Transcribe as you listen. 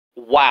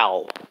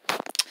Wow.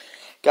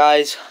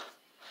 Guys,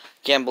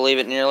 can't believe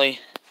it nearly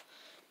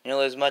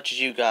as much as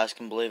you guys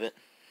can believe it.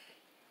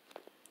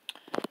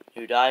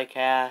 New die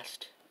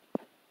cast,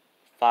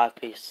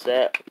 5-piece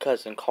set,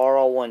 Cousin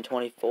Carl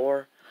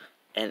 124,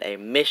 and a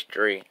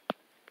mystery,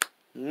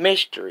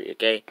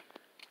 okay?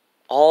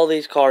 All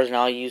these cars, and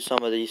I'll use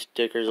some of these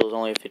stickers, it was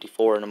only a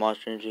 54 in the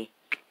Monster Energy.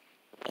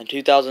 And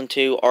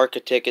 2002 ARCA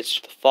tickets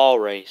to the fall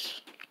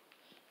race.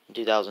 In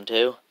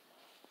 2002.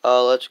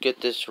 Let's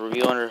get this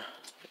review on the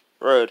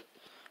road.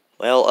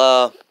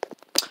 Well,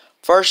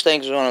 first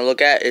things we're going to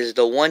look at is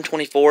the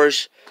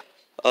 124s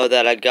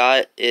that I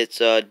got. It's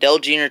Dale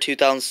Jr.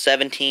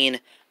 2017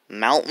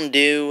 Mountain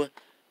Dew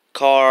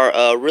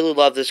car. Really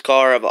love this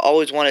car. I've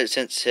always wanted it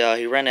since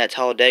he ran at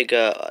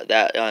Talladega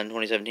in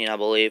 2017, I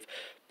believe.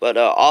 But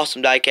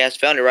awesome diecast.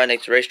 Found it right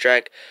next to the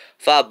racetrack.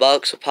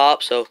 $5 a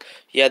pop. So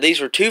yeah,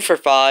 these were 2 for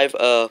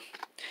 $5.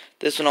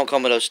 This one don't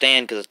come with no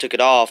stand because I took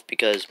it off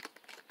because,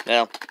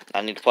 well,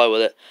 I need to play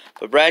with it.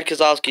 But Brad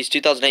Keselowski's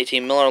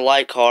 2018 Miller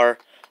Lite car.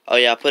 Oh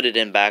yeah, I put it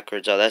in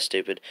backwards. Oh, that's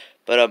stupid.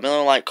 But a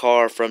Miller Lite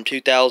car from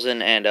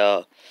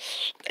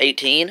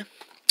 2018.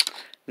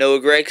 Noah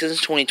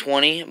Gregson's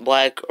 2020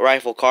 Black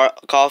Rifle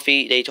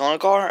Coffee Daytona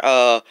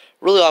car.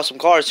 Really awesome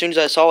car. As soon as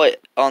I saw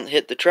it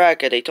hit the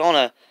track at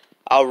Daytona,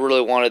 I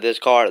really wanted this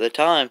car at the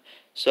time.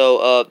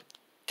 So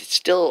it's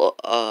still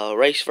a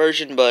race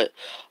version, but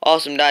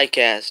awesome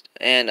diecast.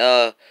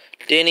 And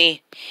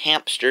Denny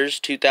Hamster's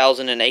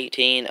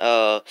 2018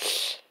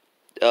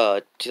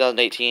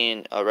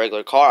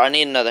 regular car. I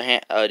need another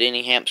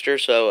Denny Hamster,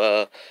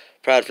 so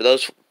proud for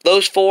those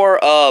four.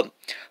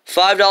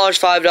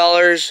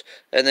 $5,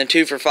 and then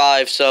 2 for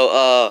 $5.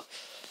 So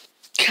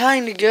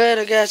kind of good,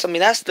 I guess. I mean,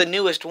 that's the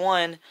newest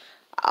one.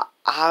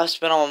 I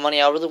spent all my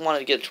money. I really wanted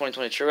to get a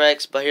 2020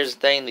 truex, but here's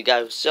the thing: the guy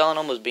who was selling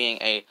them was being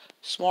a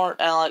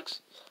smart Alex,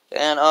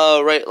 and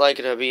right like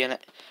it to be an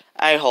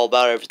a-hole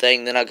about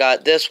everything. Then I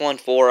got this one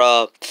for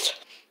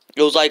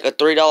it was like a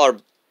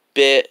 $3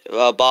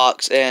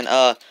 box, and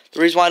the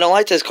reason why I don't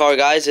like this car,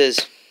 guys,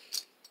 is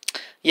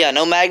yeah,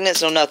 no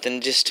magnets, no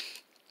nothing. Just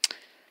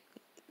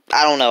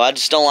I don't know. I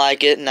just don't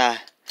like it, and I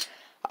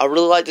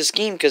really like the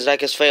scheme because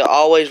like his Faye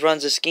always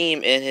runs a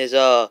scheme in his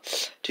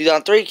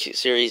 2003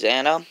 series,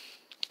 and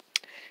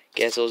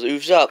guess those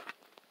oofs up.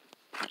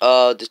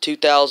 The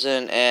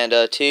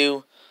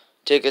 2002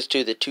 tickets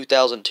to the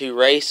 2002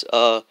 race,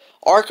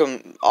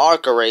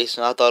 ARCA race,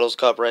 and I thought it was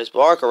Cup race, but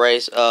ARCA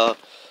race.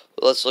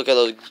 Let's look at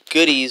those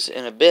goodies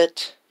in a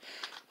bit.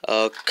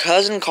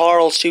 Cousin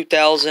Carl's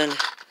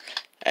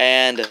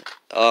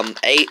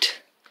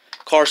 2008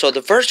 car. So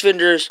the first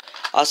vendors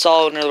I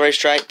saw near the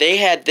racetrack, they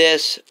had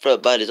this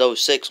but his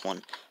 06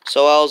 one.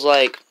 So I was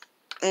like,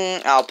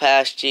 I'll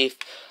pass, Chief.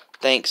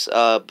 Thanks.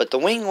 But the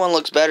wing one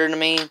looks better to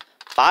me.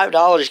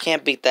 $5,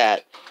 can't beat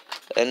that.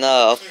 And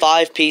a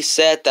 5-piece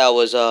set that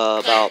was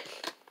about,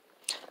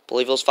 I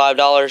believe it was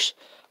 $5.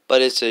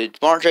 But it's a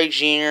Mark Drake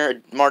Jr.,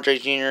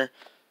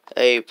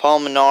 a Paul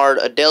Menard,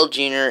 a Dale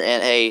Jr.,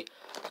 and a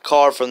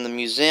car from the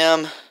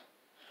museum.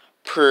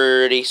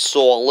 Pretty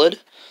solid.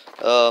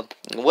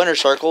 Winter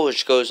Circle,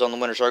 which goes on the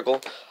Winter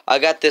Circle. I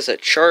got this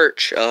at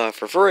church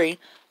for free.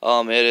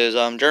 It is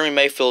Jeremy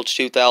Mayfield's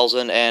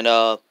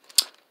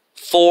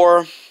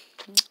 2004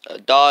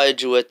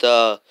 Dodge with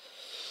I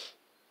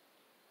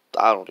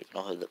don't even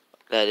know who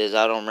that is.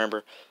 I don't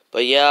remember.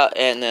 But yeah,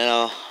 and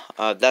then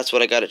that's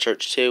what I got at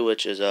church too,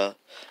 which is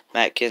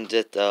Matt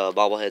Kenseth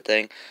bobblehead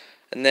thing.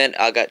 And then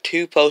I got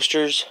 2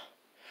 posters,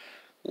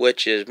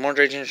 which is Mark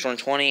Drake Jr.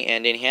 2020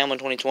 and Denny Hamlin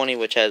 2020,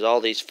 which has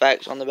all these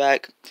facts on the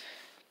back,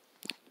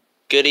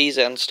 goodies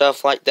and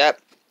stuff like that.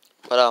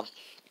 But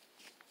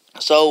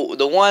so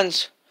the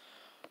ones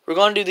we're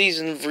gonna do these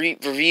in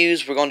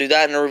reviews. We're gonna do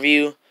that in a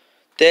review.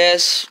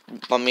 This,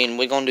 I mean,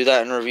 we're gonna do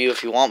that in a review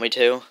if you want me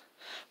to.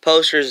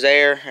 Posters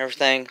there,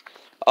 everything.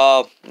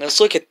 Let's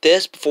look at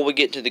this before we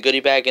get to the goodie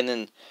bag, and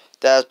then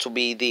that will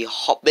be the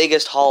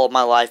biggest haul of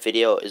my life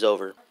video is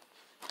over.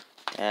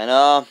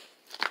 And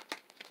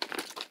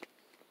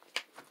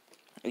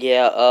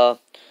yeah,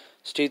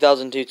 it's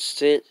 2002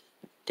 sit.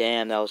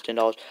 Damn, that was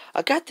 $10.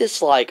 I got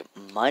this like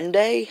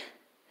Monday.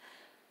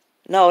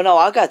 No,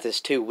 I got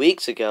this 2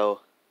 weeks ago.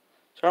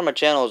 So on my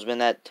channel has been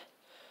that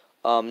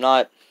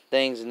not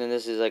things, and then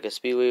this is like a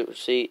Speedway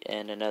receipt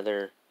and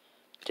another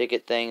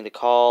ticket thing to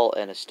call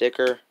and a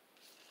sticker.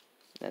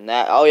 And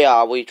that, oh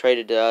yeah, we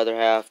traded the other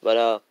half,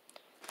 but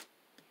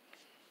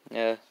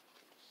yeah,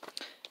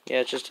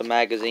 it's just a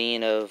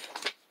magazine of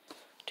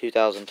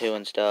 2002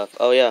 and stuff.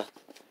 Oh yeah,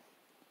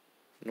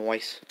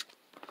 nice.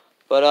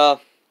 But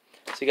so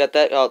you got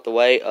that out the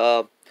way.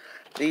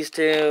 These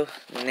two,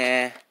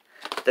 nah.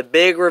 The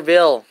big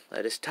reveal.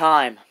 It is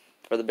time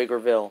for the big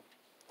reveal.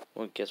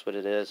 Well, guess what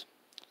it is?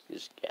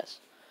 Just guess.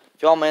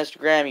 If you're on my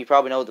Instagram, you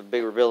probably know what the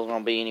big reveal is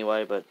gonna be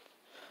anyway. But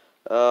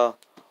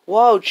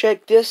whoa,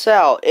 check this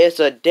out. It's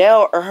a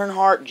Dale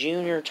Earnhardt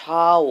Jr.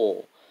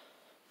 towel.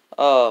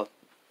 Wow,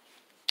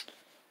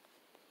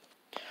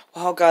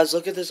 guys,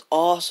 look at this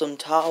awesome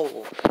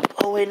towel.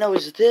 Oh, wait, no,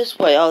 it's this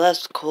way. Oh,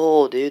 that's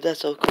cool, dude.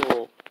 That's so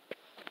cool.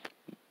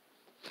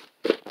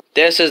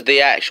 this is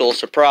the actual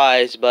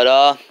surprise,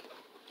 but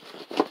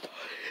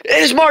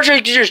it is March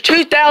 18th,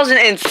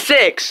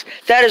 2006.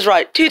 That is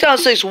right,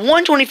 2006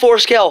 124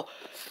 scale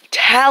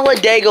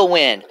Talladega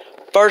win.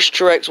 First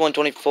truex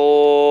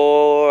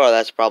 124. Oh,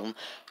 that's a problem.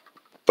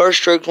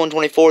 First truex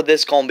 124.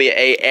 This is gonna be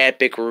a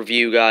epic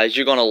review, guys.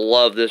 You're gonna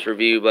love this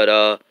review,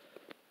 but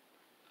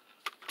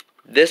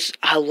this,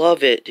 I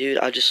love it, dude.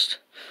 I just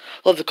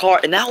love the car.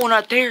 And that one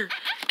right there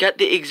got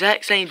the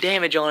exact same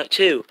damage on it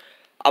too.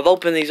 I've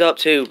opened these up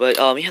too, but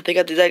yeah, they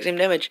got the exact same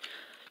damage.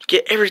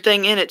 Get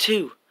everything in it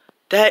too.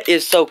 That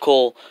is so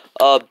cool.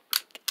 I'm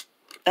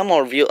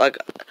gonna review, like,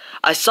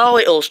 I saw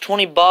it was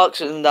 20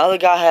 bucks, and the other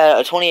guy had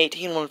a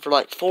 2018 one for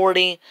like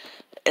 40,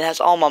 and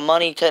that's all my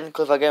money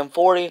technically if I gave him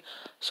 40.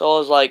 So I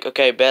was like,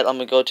 okay, bet I'm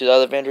gonna go to the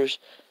other vendors.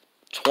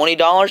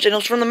 $20, and it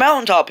was from the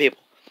Mountaintop people.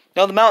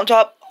 You know, the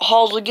Mountaintop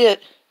hauls we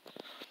get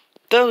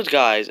those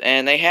guys,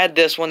 and they had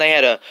this one. They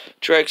had a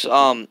Truex.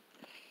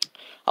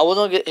 I was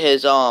gonna get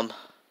his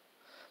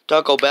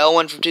Taco Bell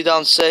one from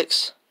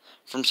 2006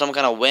 from some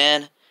kind of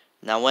win,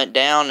 and I went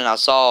down and I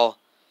saw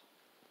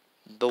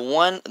the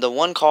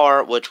one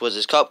car which was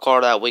his cup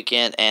car that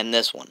weekend, and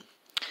this one,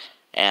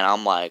 and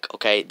I'm like,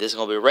 okay, this is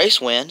gonna be a race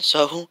win,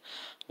 so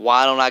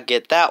why don't I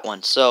get that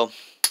one? So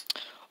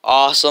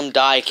awesome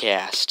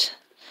diecast.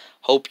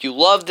 Hope you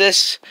love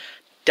this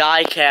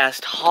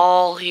diecast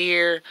haul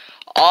here.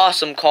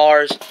 Awesome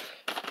cars,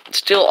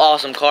 still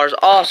awesome cars,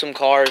 awesome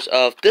cars.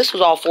 This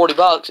was all 40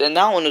 bucks, and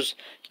that one was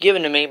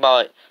given to me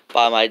by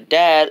my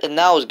dad, and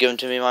that was given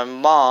to me by my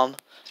mom,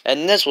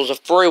 and this was a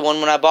free one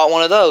when I bought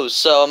one of those.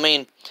 So I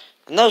mean,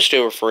 and those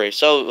two were free.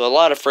 So a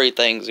lot of free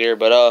things here,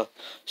 but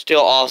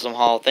still awesome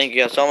haul. Thank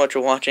you guys so much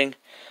for watching.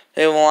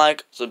 Leave a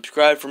like,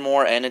 subscribe for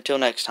more, and until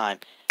next time,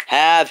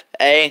 have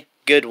a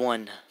good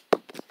one.